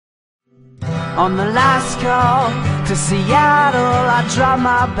On the last call to Seattle, I dropped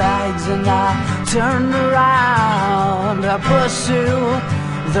my bags and I turned around. I pursued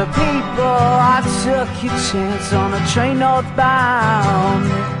the people, I took a chance on a train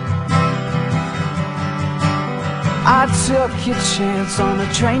northbound. I took a chance on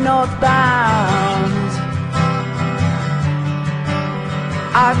a train northbound.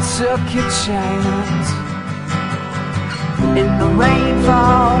 I took a chance. In the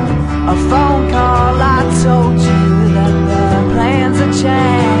rainfall, a phone call, I told you that the plans have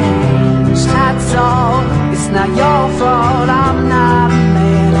changed. That's all, it's not your fault. I'm not a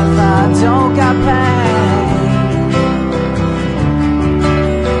man if I don't got pain.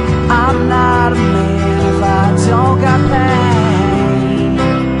 I'm not a man if I don't got pain.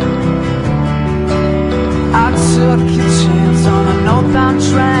 I took a chance on a northbound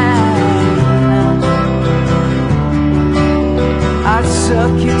train. I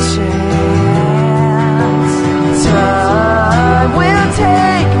took a chance. Time will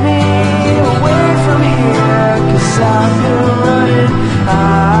take me away from here, 'cause I've been running. I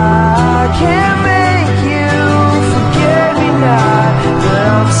can't make you forget me now, but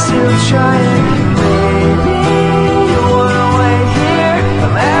I'm still trying. Maybe you wanna wait here,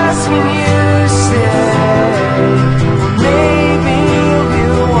 I'm asking you to stay. Maybe you'll be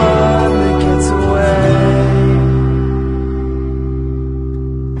the one that gets away.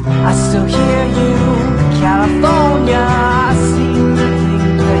 I still hear you, California.